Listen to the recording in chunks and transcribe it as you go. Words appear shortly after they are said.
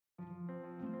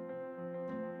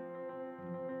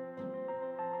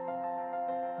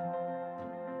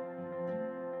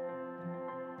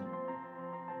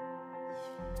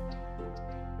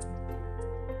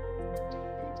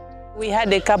We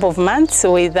had a couple of months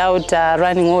without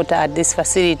running water at this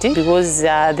facility because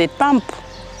the pump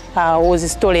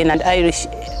was stolen, and Irish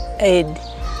Aid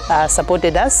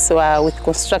supported us with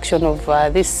construction of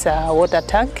this water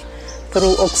tank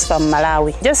through Oxfam,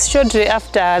 Malawi. Just shortly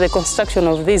after the construction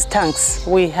of these tanks,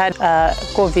 we had a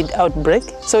COVID outbreak,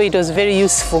 so it was very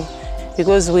useful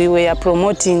because we were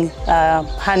promoting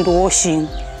hand washing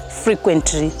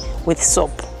frequently with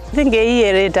soap. I think a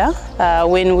year later,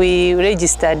 when we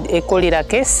registered a cholera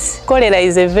case, cholera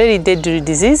is a very deadly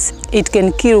disease. It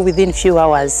can kill within few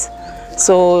hours.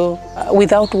 So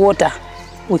without water,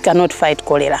 we cannot fight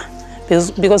cholera.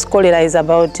 Because cholera is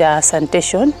about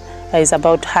sanitation, it's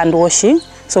about hand washing,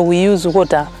 so we use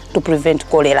water to prevent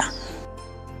cholera.